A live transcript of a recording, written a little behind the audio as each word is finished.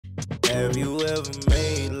Have you ever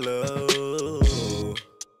made love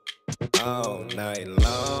all night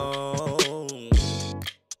long?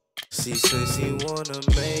 She said she wanna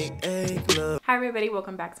make love. Hi everybody,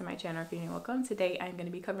 welcome back to my channel. If you're new, welcome. Today I'm going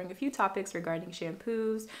to be covering a few topics regarding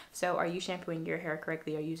shampoos. So are you shampooing your hair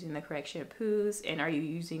correctly? Are you using the correct shampoos? And are you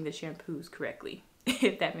using the shampoos correctly?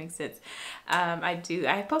 If that makes sense.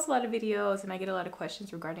 I post a lot of videos and I get a lot of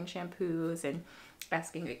questions regarding shampoos and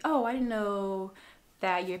asking like, oh, I didn't know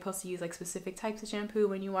that you're supposed to use like specific types of shampoo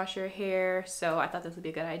when you wash your hair. So I thought this would be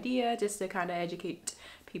a good idea just to kind of educate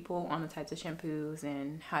people on the types of shampoos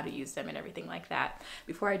and how to use them and everything like that.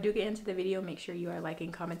 Before I do get into the video, make sure you are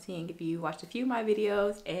liking, commenting. If you watched a few of my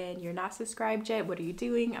videos and you're not subscribed yet, what are you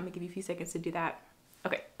doing? I'm gonna give you a few seconds to do that.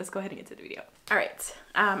 Okay, let's go ahead and get to the video. All right,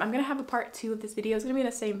 I'm gonna have a part 2 of this video. It's gonna be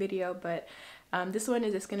the same video, but this one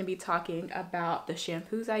is just gonna be talking about the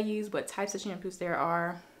shampoos I use, what types of shampoos there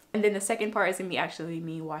are. And then the second part is gonna be actually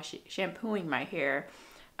me shampooing my hair,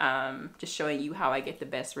 just showing you how I get the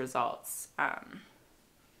best results on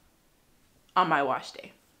my wash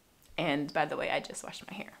day. And by the way, I just washed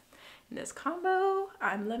my hair in this combo.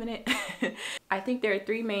 I'm loving it. I think there are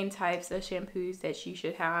 3 main types of shampoos that you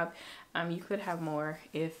should have. You could have more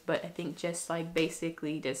but I think just like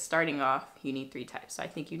basically just starting off, you need 3 types. So I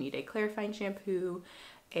think you need a clarifying shampoo,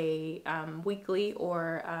 a weekly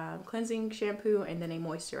or cleansing shampoo, and then a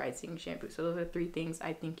moisturizing shampoo. So those are 3 things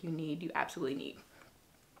I think you absolutely need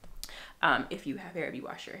if you have hair, if you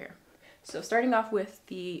wash your hair. So starting off with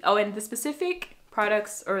and the specific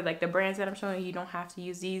products or like the brands that I'm showing you don't have to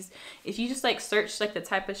use these. If you just like search like the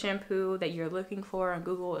type of shampoo that you're looking for on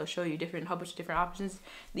Google, it'll show you a whole bunch of different options.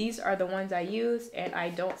 These are the ones I use, and I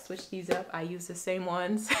don't switch these up. I use the same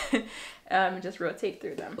ones. Just rotate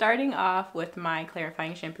through them. Starting off with my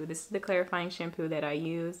clarifying shampoo. This is the clarifying shampoo that I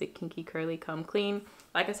use, the Kinky Curly Come Clean.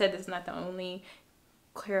 Like I said, this is not the only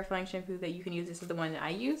clarifying shampoo that you can use. This is the one that I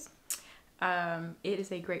use. It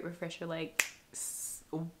is a great refresher, like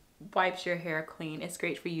wipes your hair clean. It's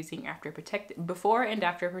great for using before and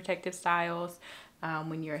after protective styles,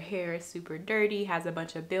 when your hair is super dirty, has a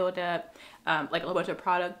bunch of buildup, like a bunch of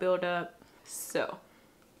product buildup. So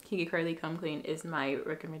Kinky Curly Come Clean is my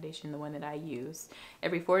recommendation, the one that I use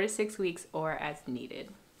every 4 to 6 weeks or as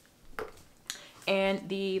needed. And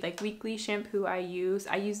the weekly shampoo I use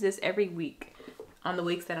this every week on the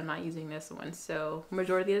weeks that I'm not using this one. So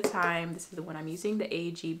majority of the time, this is the one I'm using, the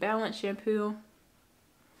AG Balance Shampoo.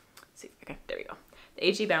 Let's see, okay, there we go. The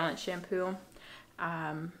AG Balance Shampoo.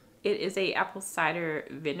 It is a apple cider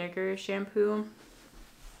vinegar shampoo.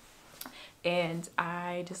 And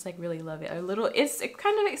I just really love it. It's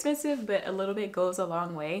kind of expensive, but a little bit goes a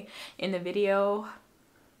long way. In the video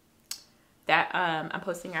that I'm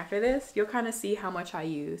posting after this, you'll kind of see how much I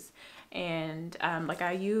use. And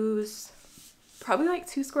I use probably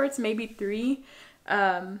 2 squirts, maybe 3,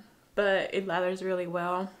 but it lathers really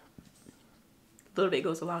well. A little bit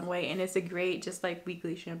goes a long way, and it's a great just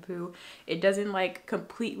weekly shampoo. It doesn't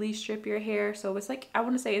completely strip your hair, so it's I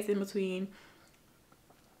want to say it's in between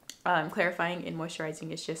clarifying and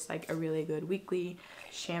moisturizing. It's just a really good weekly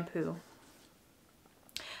shampoo.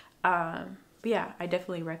 But yeah, I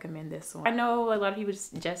definitely recommend this one. I know a lot of people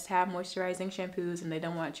just have moisturizing shampoos and they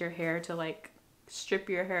don't want your hair to strip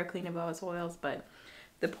your hair clean of all its oils, but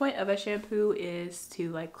the point of a shampoo is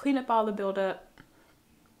to clean up all the buildup,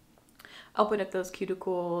 open up those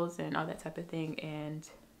cuticles and all that type of thing. And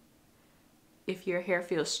if your hair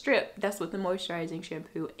feels stripped, that's what the moisturizing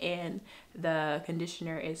shampoo and the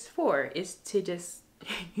conditioner is for, is to just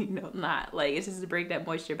it's just to bring that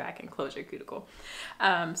moisture back and close your cuticle.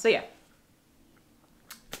 So yeah,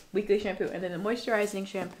 weekly shampoo. And then the moisturizing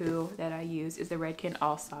shampoo that I use is the Redken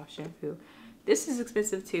All Soft Shampoo. This is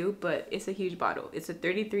expensive too, but it's a huge bottle. It's a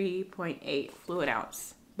 33.8 fluid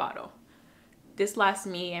ounce bottle. This lasts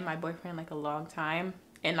me and my boyfriend a long time.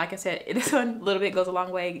 And like I said, this one a little bit goes a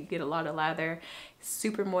long way. You get a lot of lather,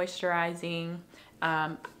 super moisturizing.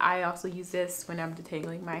 I also use this when I'm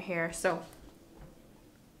detangling my hair. So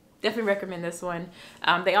definitely recommend this one.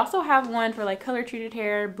 They also have one for color treated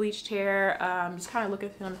hair, bleached hair. Just kind of look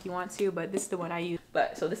at them if you want to, but this is the one I use.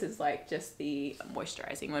 So this is just the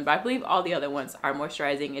moisturizing one, but I believe all the other ones are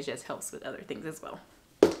moisturizing. It just helps with other things as well.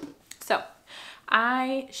 So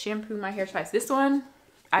I shampoo my hair twice. This one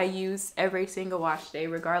I use every single wash day,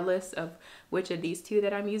 regardless of which of these 2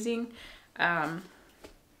 that I'm using.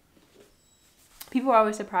 People are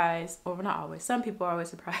always surprised, or not always, some people are always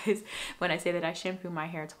surprised when I say that I shampoo my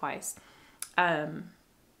hair twice.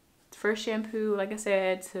 First shampoo, like I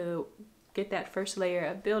said, to get that first layer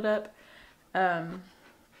of buildup,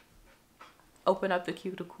 open up the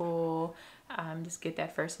cuticle, Just get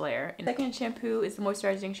that first layer. And the second shampoo is the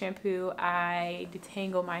moisturizing shampoo. I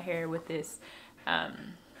detangle my hair with this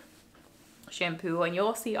shampoo, and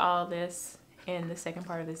you'll see all of this in the second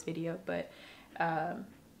part of this video, but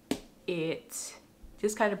it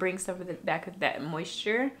just kind of brings some of the back of that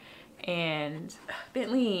moisture. And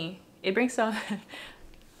Bentley, it brings some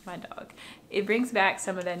my dog, it brings back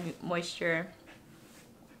some of that moisture.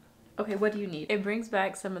 Okay, what do you need? It brings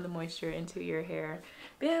back some of the moisture into your hair,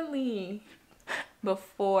 Bentley,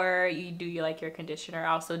 before you do your conditioner.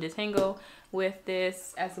 I also detangle with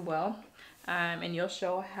this as well, and you'll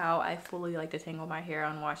show how I fully detangle my hair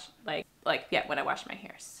on wash, when I wash my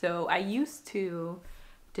hair. So I used to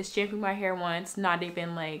just shampoo my hair once, not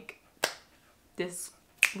even this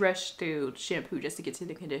rush through shampoo just to get to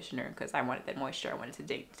the conditioner, because I wanted that moisture. I wanted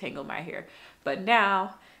to detangle my hair. But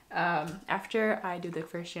now, after I do the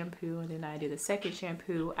first shampoo and then I do the second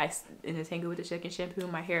shampoo, I detangle with the second shampoo,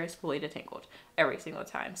 my hair is fully detangled every single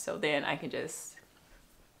time. So then I can just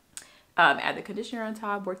add the conditioner on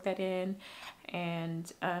top, work that in,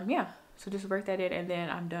 and yeah. So just work that in, and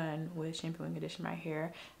then I'm done with shampoo and conditioning my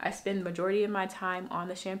hair. I spend the majority of my time on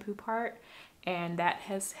the shampoo part, and that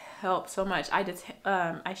has helped so much.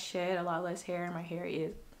 I shed a lot less hair, and my hair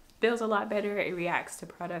feels a lot better. It reacts to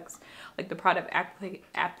products. The product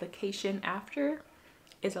application after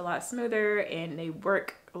is a lot smoother, and they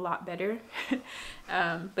work a lot better.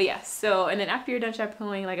 But yeah, so, and then after you're done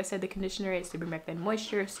shampooing, like I said, the conditioner is to bring back that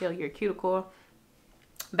moisture, seal your cuticle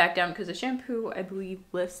back down, because the shampoo, I believe,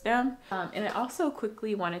 lifts them. And I also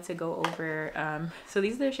quickly wanted to go over, so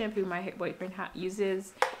these are the shampoo my boyfriend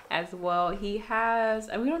uses as well. He has,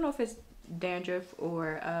 we don't know if it's dandruff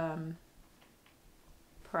or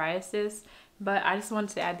psoriasis, but I just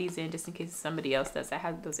wanted to add these in just in case somebody else that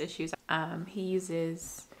has those issues. He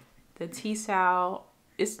uses the T-Sal,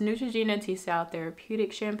 it's Neutrogena T-Sal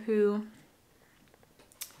Therapeutic Shampoo.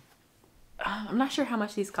 I'm not sure how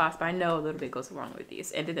much these cost, but I know a little bit goes wrong with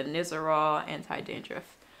these. And then the Nizoral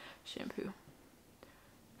Anti-Dandruff Shampoo.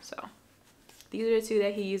 So these are the two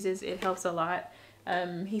that he uses. It helps a lot.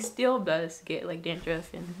 He still does get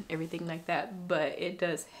dandruff and everything like that, but it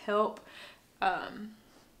does help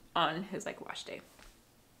on his wash day.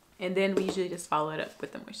 And then we usually just follow it up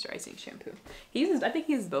with the moisturizing shampoo. I think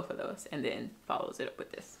he uses both of those and then follows it up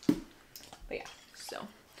with this. But yeah, so.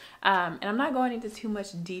 And I'm not going into too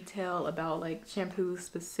much detail about shampoos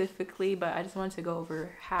specifically, but I just wanted to go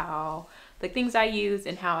over how things I use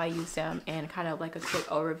and how I use them, and kind of a quick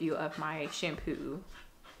overview of my shampoos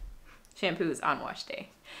on wash day.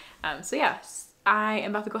 So yeah, I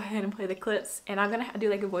am about to go ahead and play the clips, and I'm gonna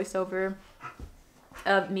do a voiceover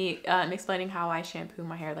of me explaining how I shampoo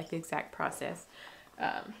my hair, the exact process.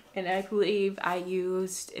 And I believe I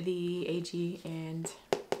used the AG and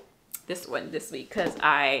this one this week, because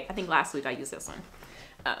I think last week I used this one.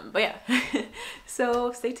 But yeah,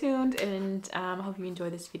 so stay tuned, and I hope you enjoy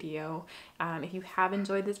this video. If you have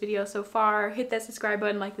enjoyed this video so far, hit that subscribe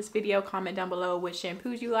button, like this video, comment down below which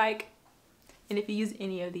shampoos you like, and if you use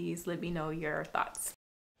any of these, let me know your thoughts.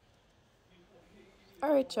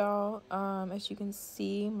 All right, y'all, as you can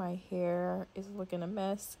see, my hair is looking a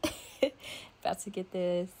mess. About to get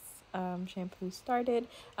this shampoo started.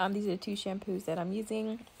 These are the two shampoos that I'm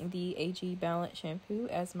using. The AG Balance shampoo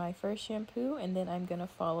as my first shampoo, and then I'm gonna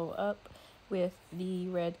follow up with the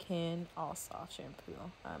Redken All Soft shampoo.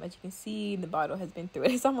 As you can see, the bottle has been through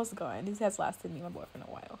it. It's almost gone. This has lasted me and my boyfriend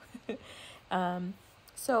a while.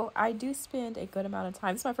 So I do spend a good amount of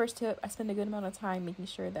time. This is my first tip. I spend a good amount of time making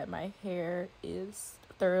sure that my hair is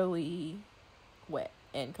thoroughly wet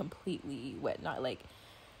and completely wet, not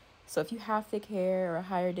so if you have thick hair or a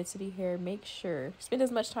higher density hair, spend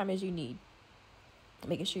as much time as you need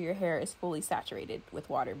making sure your hair is fully saturated with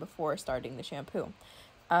water before starting the shampoo.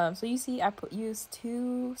 So you see I used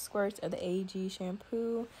 2 squirts of the AG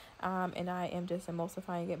shampoo, and I am just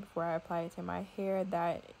emulsifying it before I apply it to my hair.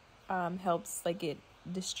 That helps it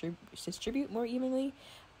distribute more evenly,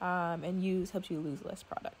 and helps you lose less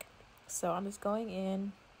product. So I'm just going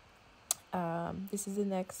in. This is the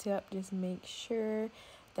next step. Just make sure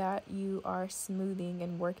that you are smoothing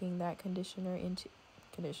and working that shampoo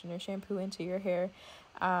into your hair,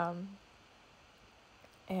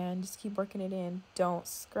 and just keep working it in. Don't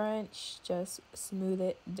scrunch, just smooth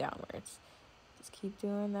it downwards. Just keep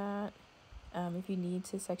doing that. If you need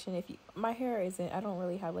to section, my hair isn't, I don't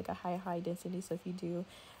really have a high density, so if you do,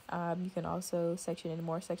 you can also section in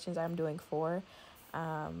more sections. I'm doing 4.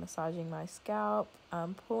 Massaging my scalp,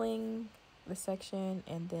 pulling the section,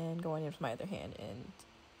 and then going in with my other hand and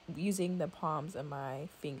using the palms of my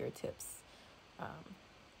fingertips,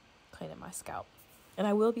 cleaning my scalp. And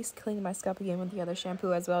I will be cleaning my scalp again with the other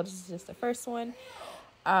shampoo as well. This is just the first one.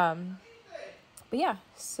 But yeah,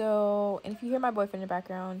 so, and if you hear my boyfriend in the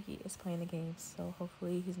background, he is playing the game, so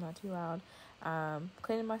hopefully he's not too loud.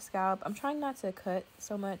 Cleaning my scalp. I'm trying not to cut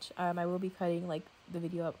so much. I will be cutting like the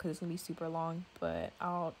video up because it's gonna be super long, but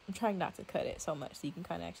I'm trying not to cut it so much so you can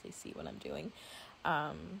kind of actually see what I'm doing.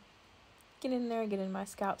 Get in there, get in my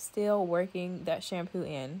scalp, still working that shampoo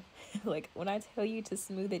in. Like when I tell you to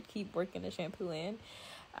smooth it, keep working the shampoo in.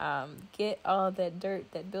 Get all that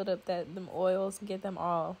dirt that build up, them oils, get it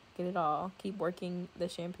all. Keep working the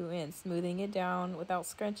shampoo in, smoothing it down without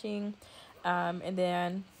scrunching. And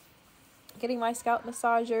then getting my scalp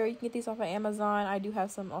massager. You can get these off of Amazon. I do have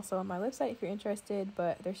some also on my website if you're interested,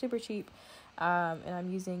 but they're super cheap. And I'm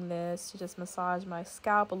using this to just massage my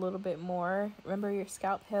scalp a little bit more. Remember, your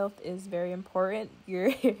scalp health is very important.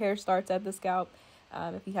 Your hair starts at the scalp.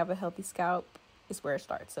 If you have a healthy scalp, is where it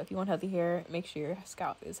starts. So if you want healthy hair, make sure your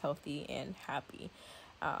scalp is healthy and happy.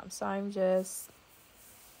 So I'm just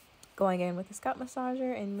going in with a scalp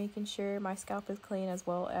massager and making sure my scalp is clean as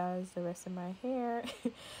well as the rest of my hair.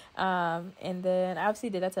 And then I obviously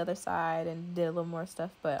did that to the other side and did a little more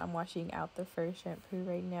stuff, but I'm washing out the first shampoo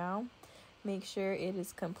right now. Make sure it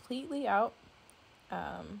is completely out.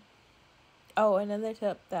 Oh, another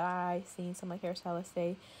tip that I seen some like hairstylists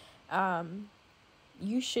say,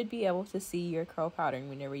 you should be able to see your curl pattern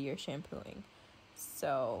whenever you're shampooing.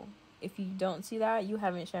 So if you don't see that, you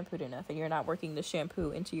haven't shampooed enough and you're not working the shampoo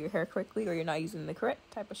into your hair correctly, or you're not using the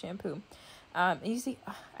correct type of shampoo. And you see,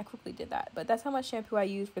 I quickly did that, but that's how much shampoo I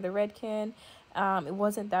used for the red can. It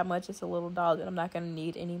wasn't that much, it's a little doll that I'm not going to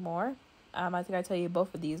need anymore. I think I tell you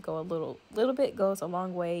both of these go a little bit goes a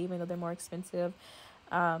long way, even though they're more expensive.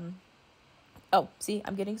 Oh, see,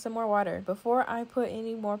 I'm getting some more water. Before I put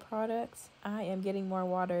any more products, I am getting more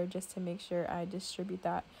water just to make sure I distribute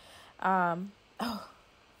that. I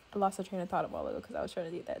lost the train of thought a while ago because I was trying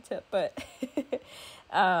to get that tip. But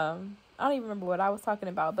I don't even remember what I was talking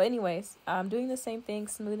about. But anyways, I'm doing the same thing,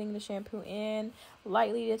 smoothing the shampoo in,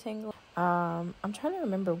 lightly detangling. I'm trying to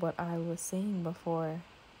remember what I was saying before.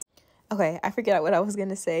 Okay, I forget what I was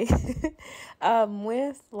gonna say.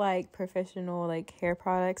 With like professional like hair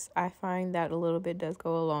products, I find that a little bit does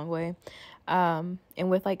go a long way. And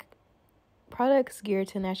with like products geared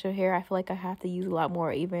to natural hair, I feel like I have to use a lot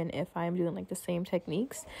more, even if I'm doing like the same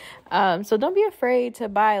techniques. So don't be afraid to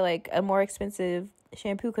buy like a more expensive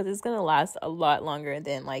shampoo, because it's gonna last a lot longer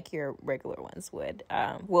than like your regular ones would.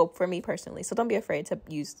 Well, for me personally. So don't be afraid to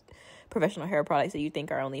use professional hair products that you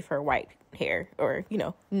think are only for white hair or, you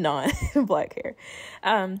know, non-black hair.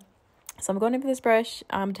 So I'm going in with this brush,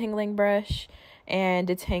 detangling brush and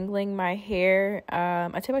detangling my hair.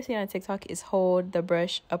 A tip I've seen on TikTok is hold the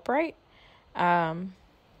brush upright. And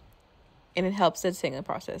it helps the detangling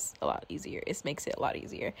process a lot easier. It makes it a lot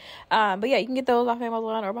easier. But yeah, you can get those off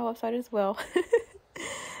Amazon or my website as well.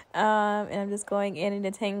 And I'm just going in and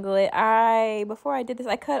detangle it. Before I did this,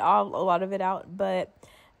 I cut off a lot of it out, but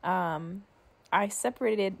I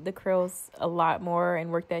separated the curls a lot more and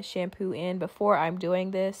worked that shampoo in before I'm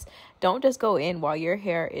doing this. Don't just go in while your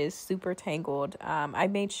hair is super tangled. I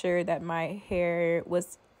made sure that my hair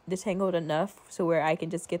was detangled enough so where I can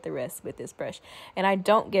just get the rest with this brush. And I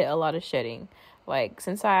don't get a lot of shedding. Like,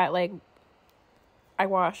 since I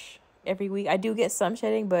wash every week, I do get some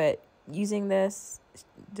shedding, but using this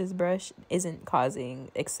brush isn't causing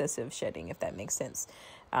excessive shedding, if that makes sense.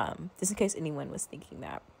 Just in case anyone was thinking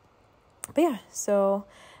that. But yeah, so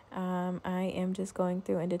I am just going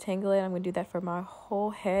through and detangle it. I'm going to do that for my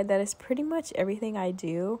whole head. That is pretty much everything I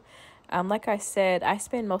do. Like I said, I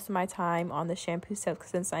spend most of my time on the shampoo step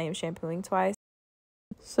since I am shampooing twice.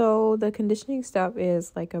 So the conditioning step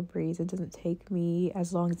is like a breeze. It doesn't take me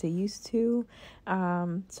as long as it used to.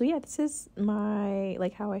 So yeah, this is my,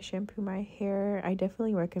 like, how I shampoo my hair. I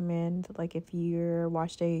definitely recommend, like, if your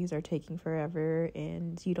wash days are taking forever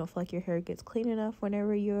and you don't feel like your hair gets clean enough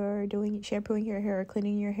whenever you're shampooing your hair or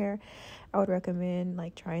cleaning your hair, I would recommend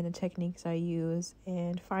like trying the techniques I use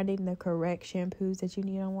and finding the correct shampoos that you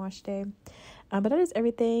need on wash day. But that is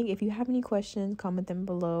everything. If you have any questions, comment them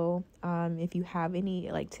below. If you have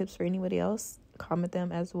any like tips for anybody else, comment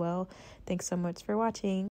them as well. Thanks so much for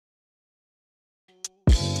watching.